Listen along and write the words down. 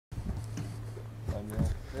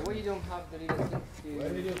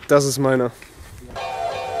Das ist meiner.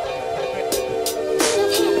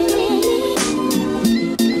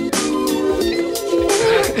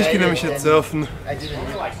 Ich gehe nämlich jetzt surfen.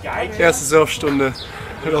 Erste Surfstunde.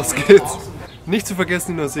 Los geht's. Nicht zu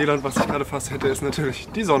vergessen in Neuseeland, was ich gerade fast hätte, ist natürlich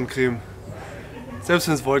die Sonnencreme. Selbst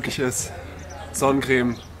wenn es wolkig ist.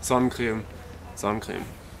 Sonnencreme, Sonnencreme, Sonnencreme.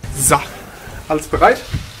 So, alles bereit?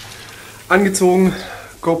 Angezogen,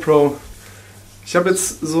 GoPro. Ich habe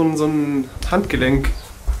jetzt so ein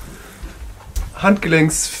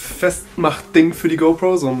Handgelenksfestmacht-Ding für die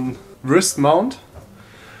GoPro, so ein Wrist Mount.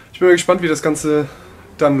 Ich bin mal gespannt, wie das Ganze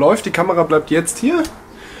dann läuft. Die Kamera bleibt jetzt hier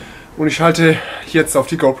und ich schalte jetzt auf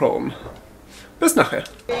die GoPro um. Bis nachher.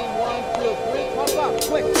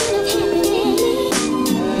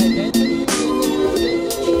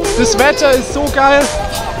 Das Wetter ist so geil,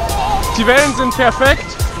 die Wellen sind perfekt.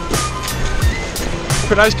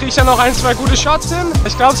 Vielleicht kriege ich ja noch ein, zwei gute Shots hin.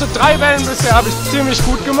 Ich glaube, so 3 Wellen bisher habe ich ziemlich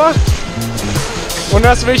gut gemacht. Und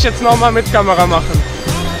das will ich jetzt nochmal mit Kamera machen.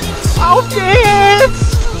 Auf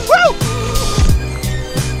geht's! Woo!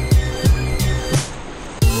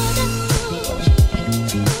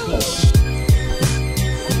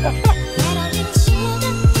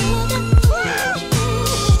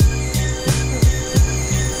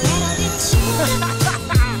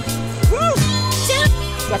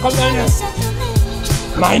 Da kommt eine.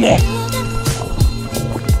 Meine!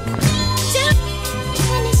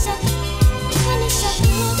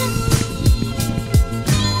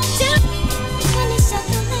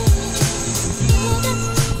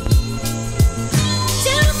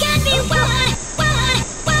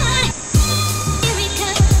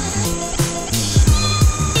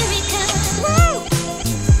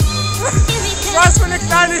 Was für eine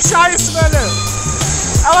kleine Scheißwelle!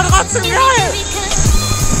 Aber trotzdem geil!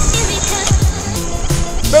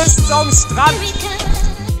 Bis zum Strand!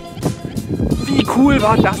 Wie cool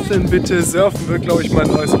war das denn bitte? Surfen wird, glaube ich, mein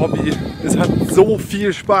neues Hobby. Es hat so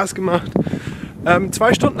viel Spaß gemacht.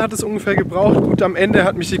 2 Stunden hat es ungefähr gebraucht. Gut, am Ende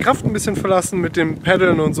hat mich die Kraft ein bisschen verlassen mit dem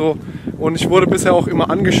Paddeln und so. Und ich wurde bisher auch immer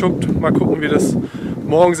angeschuckt. Mal gucken, wie das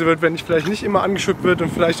morgen so wird, wenn ich vielleicht nicht immer angeschuckt wird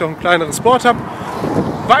und vielleicht auch ein kleineres Board habe.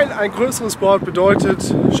 Weil ein größeres Board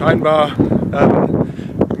bedeutet scheinbar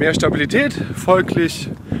mehr Stabilität. Folglich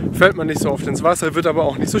fällt man nicht so oft ins Wasser, wird aber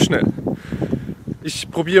auch nicht so schnell.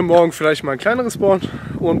 Ich probiere morgen vielleicht mal ein kleineres Board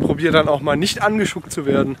und probiere dann auch mal nicht angeschuckt zu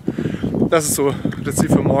werden. Das ist so das Ziel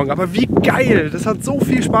für morgen. Aber wie geil! Das hat so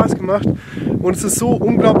viel Spaß gemacht und es ist so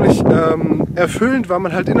unglaublich erfüllend, weil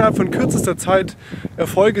man halt innerhalb von kürzester Zeit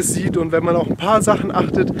Erfolge sieht und wenn man auf ein paar Sachen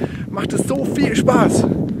achtet, macht es so viel Spaß.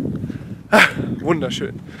 Ach,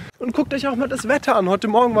 wunderschön. Und guckt euch auch mal das Wetter an. Heute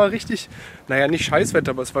Morgen war richtig, naja, nicht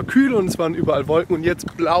Scheißwetter, aber es war kühl und es waren überall Wolken und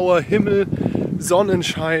jetzt blauer Himmel,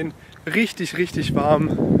 Sonnenschein, richtig, richtig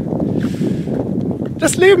warm.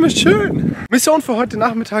 Das Leben ist schön. Mission für heute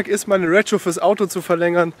Nachmittag ist, meine Retro fürs Auto zu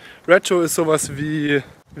verlängern. Retro ist sowas wie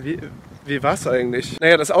was eigentlich?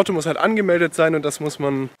 Naja, das Auto muss halt angemeldet sein und das muss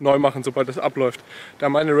man neu machen, sobald es abläuft. Da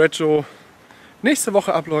meine Retro nächste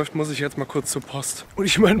Woche abläuft, muss ich jetzt mal kurz zur Post. Und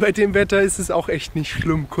ich meine, bei dem Wetter ist es auch echt nicht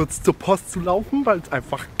schlimm, kurz zur Post zu laufen, weil es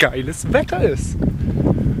einfach geiles Wetter ist.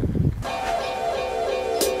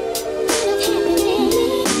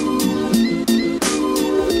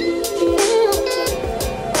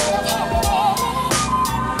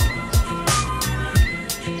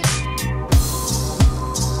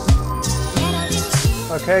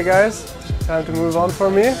 Okay guys, time to move on for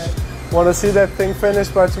me. Want to see that thing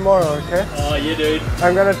finished by tomorrow, okay? Oh, you dude.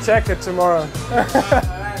 I'm gonna check it tomorrow.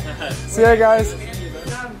 See ya, guys.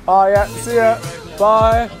 Oh ja, see ya.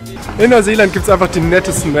 Bye. In Neuseeland gibt es einfach die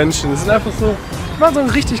nettesten Menschen. Es ist einfach so, machen so ein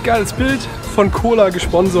richtig geiles Bild von Cola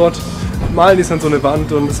gesponsert, malen die es an so eine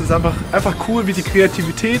Wand und es ist einfach cool, wie die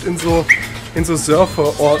Kreativität in so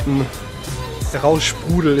Surferorten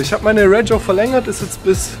raussprudelt. Ich habe meine Reg auch verlängert, ist jetzt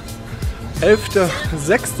bis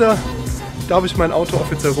 11.06. darf ich mein Auto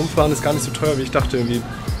offiziell rumfahren, ist gar nicht so teuer wie ich dachte, irgendwie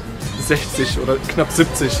 60 oder knapp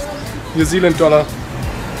 70 Neuseeland-Dollar.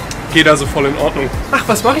 Geht also voll in Ordnung. Ach,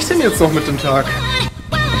 was mache ich denn jetzt noch mit dem Tag?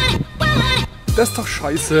 Das ist doch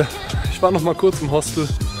scheiße. Ich war noch mal kurz im Hostel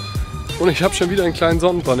und ich habe schon wieder einen kleinen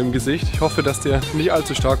Sonnenbrand im Gesicht. Ich hoffe, dass der nicht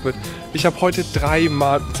allzu stark wird. Ich habe heute 3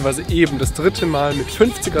 Mal, beziehungsweise eben das 3. Mal mit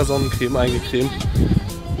 50er Sonnencreme eingecremt.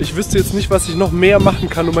 Ich wüsste jetzt nicht, was ich noch mehr machen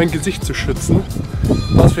kann, um mein Gesicht zu schützen.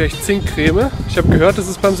 Was vielleicht Zinkcreme. Ich habe gehört, das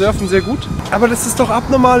ist beim Surfen sehr gut. Aber das ist doch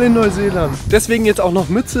abnormal in Neuseeland. Deswegen jetzt auch noch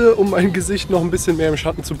Mütze, um mein Gesicht noch ein bisschen mehr im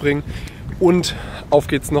Schatten zu bringen. Und auf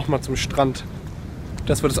geht's nochmal zum Strand.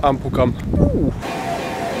 Das wird das Abendprogramm.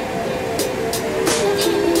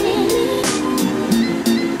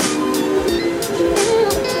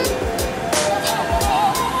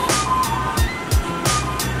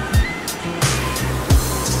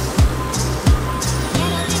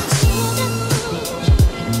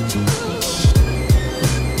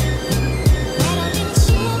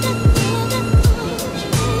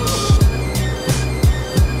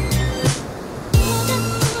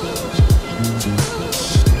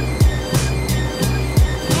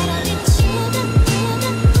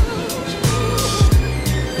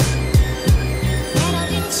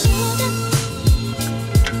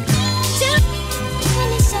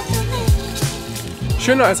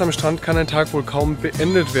 Schöner als am Strand kann ein Tag wohl kaum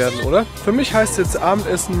beendet werden, oder? Für mich heißt es jetzt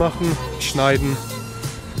Abendessen machen, schneiden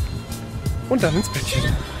und dann ins Bettchen.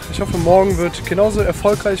 Ich hoffe, morgen wird genauso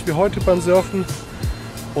erfolgreich wie heute beim Surfen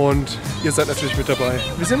und ihr seid natürlich mit dabei.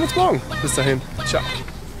 Wir sehen uns morgen. Bis dahin. Ciao.